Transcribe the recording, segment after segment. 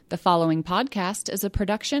The following podcast is a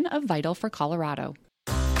production of Vital for Colorado.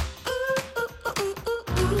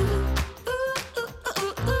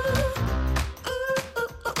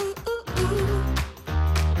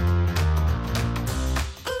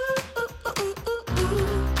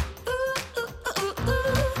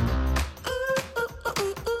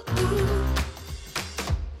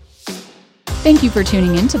 Thank you for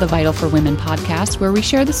tuning in to the Vital for Women podcast, where we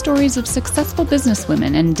share the stories of successful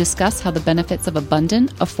businesswomen and discuss how the benefits of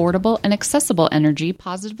abundant, affordable, and accessible energy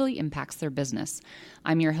positively impacts their business.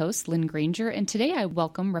 I'm your host, Lynn Granger, and today I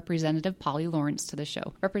welcome Representative Polly Lawrence to the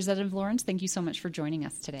show. Representative Lawrence, thank you so much for joining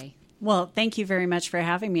us today. Well, thank you very much for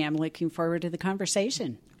having me. I'm looking forward to the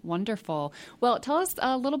conversation. Wonderful. Well, tell us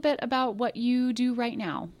a little bit about what you do right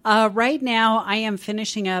now. Right now, I am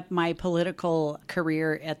finishing up my political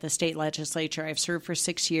career at the state legislature. I've served for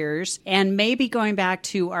 6 years and maybe going back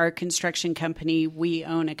to our construction company. We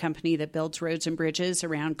own a company that builds roads and bridges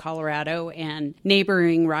around Colorado and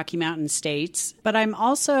neighboring Rocky Mountain states. But I'm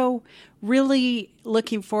also really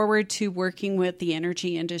looking forward to working with the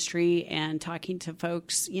energy industry and talking to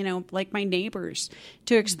folks, like my neighbors,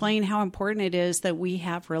 to explain how important it is that we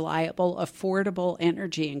have reliable, affordable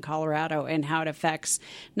energy in Colorado and how it affects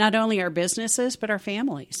not only our businesses, but our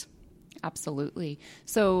families. Absolutely.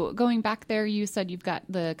 So going back there, you said you've got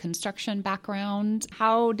the construction background.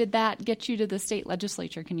 How did that get you to the state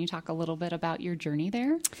legislature? Can you talk a little bit about your journey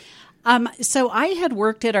there? So I had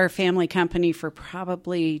worked at our family company for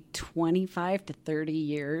probably 25 to 30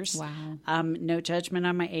 years. Wow. No judgment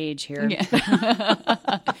on my age here.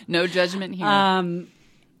 Yeah. No judgment here.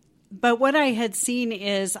 But what I had seen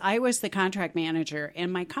is I was the contract manager,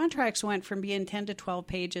 and my contracts went from being 10 to 12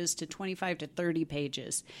 pages to 25 to 30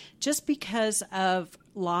 pages just because of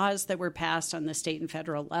laws that were passed on the state and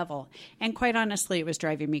federal level. And quite honestly, it was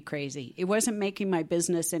driving me crazy. It wasn't making my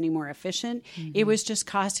business any more efficient. Mm-hmm. It was just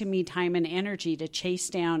costing me time and energy to chase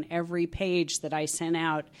down every page that I sent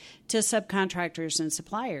out to subcontractors and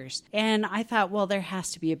suppliers. And I thought, well, there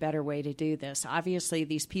has to be a better way to do this. Obviously,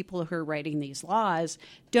 these people who are writing these laws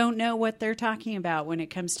don't know what they're talking about when it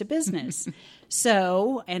comes to business.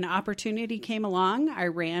 So an opportunity came along. I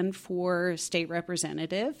ran for state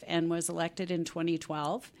representative and was elected in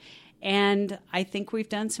 2012. And I think we've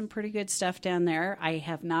done some pretty good stuff down there. I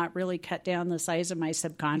have not really cut down the size of my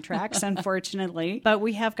subcontracts, unfortunately, but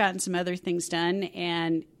we have gotten some other things done.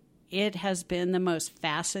 And it has been the most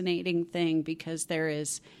fascinating thing because there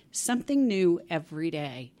is something new every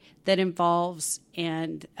day that involves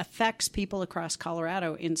and affects people across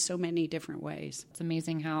Colorado in so many different ways. It's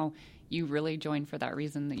amazing how you really joined for that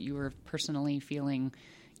reason, that you were personally feeling,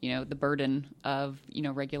 the burden of,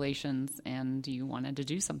 regulations, and you wanted to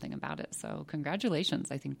do something about it. So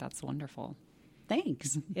congratulations. I think that's wonderful.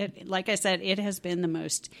 Thanks. Like I said, it has been the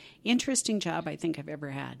most interesting job I think I've ever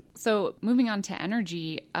had. So moving on to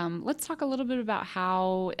energy, let's talk a little bit about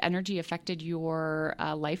how energy affected your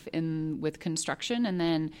life with construction, and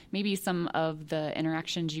then maybe some of the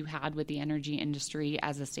interactions you had with the energy industry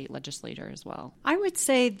as a state legislator as well. I would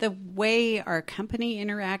say the way our company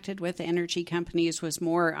interacted with energy companies was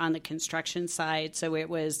more on the construction side. So it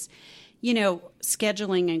was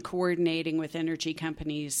scheduling and coordinating with energy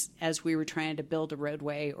companies as we were trying to build a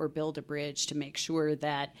roadway or build a bridge to make sure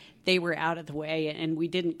that they were out of the way and we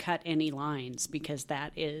didn't cut any lines, because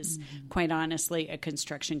that is, quite honestly, a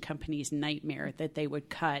construction company's nightmare, that they would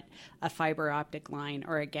cut a fiber optic line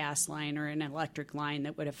or a gas line or an electric line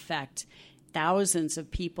that would affect thousands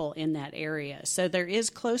of people in that area. So there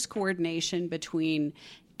is close coordination between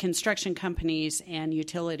construction companies and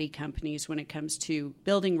utility companies when it comes to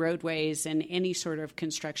building roadways and any sort of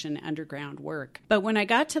construction underground work. But when I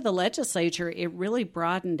got to the legislature, it really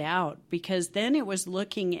broadened out, because then it was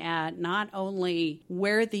looking at not only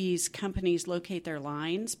where these companies locate their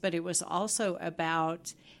lines, but it was also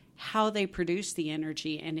about how they produce the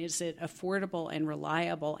energy, and is it affordable and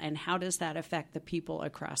reliable, and how does that affect the people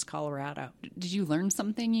across Colorado? Did you learn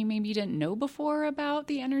something you maybe didn't know before about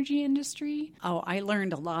the energy industry? Oh, I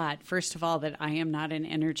learned a lot. First of all, that I am not an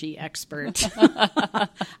energy expert.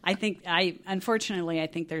 Unfortunately, I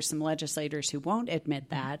think there's some legislators who won't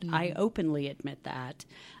admit that. Mm-hmm. I openly admit that.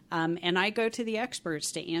 And I go to the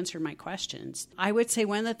experts to answer my questions. I would say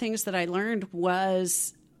one of the things that I learned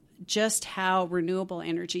was just how renewable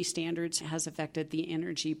energy standards has affected the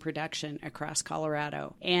energy production across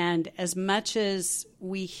Colorado. And as much as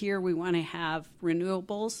we hear we want to have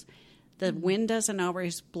renewables, the wind doesn't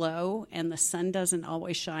always blow and the sun doesn't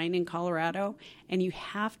always shine in Colorado. And you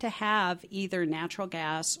have to have either natural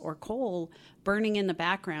gas or coal burning in the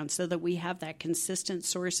background so that we have that consistent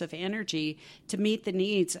source of energy to meet the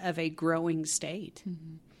needs of a growing state.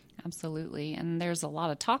 Mm-hmm. Absolutely. And there's a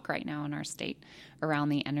lot of talk right now in our state around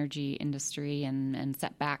the energy industry and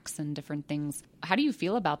setbacks and different things. How do you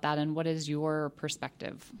feel about that, and what is your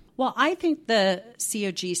perspective? Well, I think the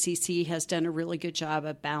COGCC has done a really good job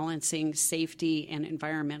of balancing safety and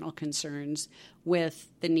environmental concerns with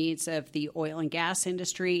the needs of the oil and gas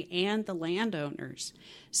industry and the landowners.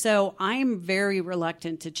 So I'm very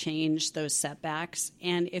reluctant to change those setbacks.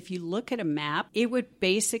 And if you look at a map, it would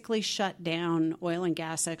basically shut down oil and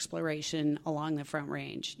gas exploration along the Front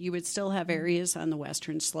Range. You would still have areas on the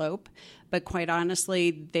western slope, but quite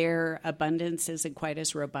honestly, their abundance isn't quite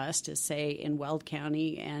as robust as, say, in Weld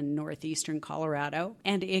County and northeastern Colorado.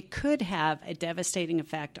 And it could have a devastating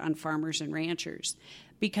effect on farmers and ranchers,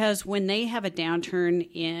 because when they have a downturn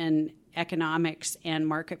in economics and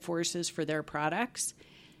market forces for their products,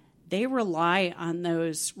 they rely on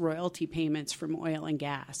those royalty payments from oil and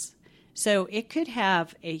gas. So it could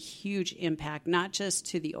have a huge impact, not just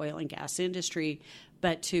to the oil and gas industry,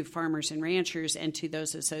 but to farmers and ranchers and to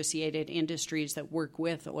those associated industries that work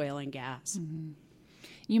with oil and gas. Mm-hmm.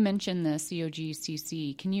 You mentioned the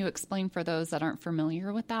COGCC. Can you explain for those that aren't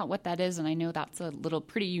familiar with that, what that is? And I know that's a little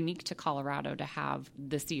pretty unique to Colorado to have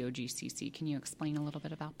the COGCC. Can you explain a little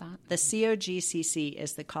bit about that? The COGCC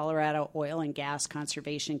is the Colorado Oil and Gas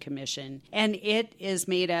Conservation Commission, and it is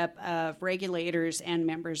made up of regulators and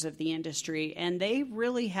members of the industry, and they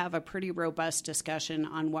really have a pretty robust discussion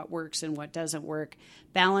on what works and what doesn't work,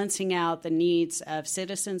 balancing out the needs of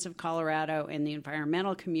citizens of Colorado and the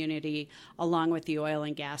environmental community, along with the oil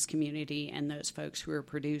and gas community and those folks who are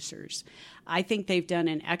producers. I think they've done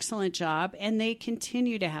an excellent job, and they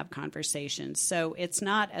continue to have conversations. So it's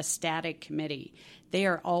not a static committee. They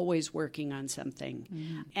are always working on something.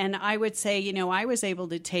 Mm-hmm. And I would say, I was able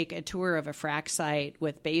to take a tour of a frack site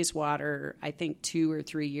with Bayswater, I think 2 or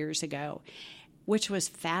 3 years ago, which was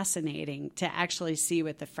fascinating to actually see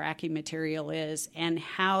what the fracking material is and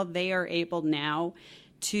how they are able now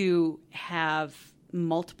to have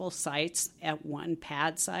multiple sites at one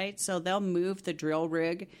pad site. So they'll move the drill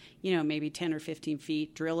rig, maybe 10 or 15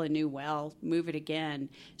 feet, drill a new well, move it again.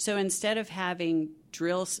 So instead of having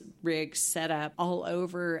drill rigs set up all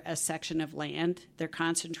over a section of land, they're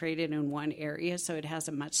concentrated in one area, so it has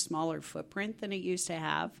a much smaller footprint than it used to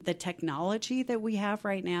have. The technology that we have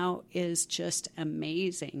right now is just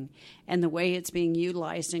amazing, and the way it's being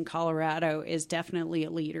utilized in Colorado is definitely a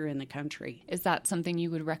leader in the country. Is that something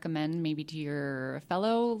you would recommend maybe to your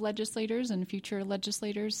fellow legislators and future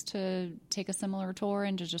legislators to take a similar tour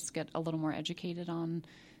and to just get a little more educated on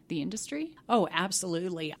the industry? Oh,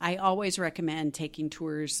 absolutely. I always recommend taking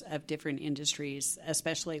tours of different industries,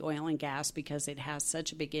 especially oil and gas, because it has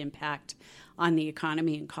such a big impact on the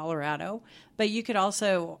economy in Colorado. But you could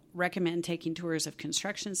also recommend taking tours of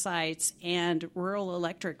construction sites and rural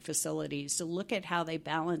electric facilities to look at how they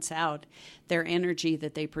balance out their energy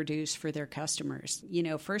that they produce for their customers.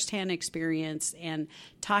 Firsthand experience and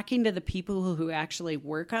talking to the people who actually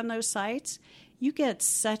work on those sites, you get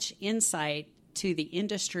such insight to the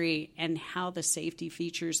industry and how the safety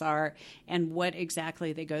features are and what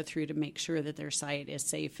exactly they go through to make sure that their site is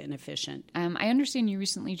safe and efficient. I understand you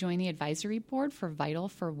recently joined the advisory board for Vital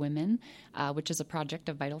for Women, which is a project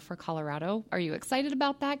of Vital for Colorado. Are you excited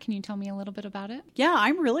about that? Can you tell me a little bit about it? Yeah,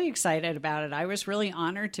 I'm really excited about it. I was really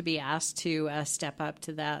honored to be asked to step up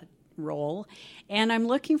to that role. And I'm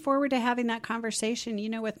looking forward to having that conversation,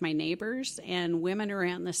 with my neighbors and women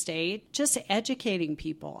around the state, just educating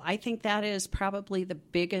people. I think that is probably the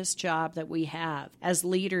biggest job that we have as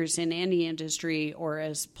leaders in any industry or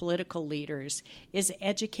as political leaders, is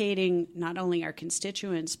educating not only our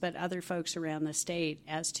constituents, but other folks around the state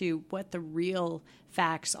as to what the real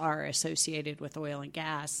facts are associated with oil and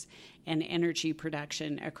gas and energy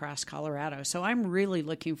production across Colorado. So I'm really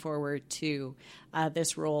looking forward to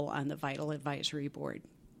this role on the Vital Advisory Board.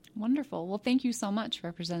 Wonderful. Well, thank you so much,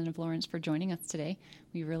 Representative Lawrence, for joining us today.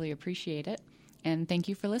 We really appreciate it. And thank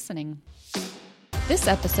you for listening. This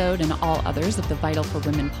episode and all others of the Vital for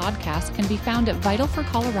Women podcast can be found at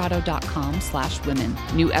vitalforcolorado.com/women.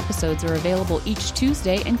 New episodes are available each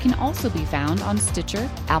Tuesday and can also be found on Stitcher,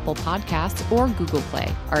 Apple Podcasts, or Google Play.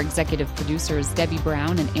 Our executive producer is Debbie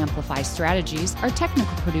Brown and Amplify Strategies. Our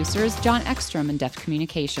technical producer is John Ekstrom and Deft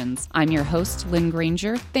Communications. I'm your host, Lynn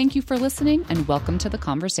Granger. Thank you for listening and welcome to the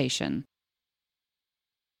conversation.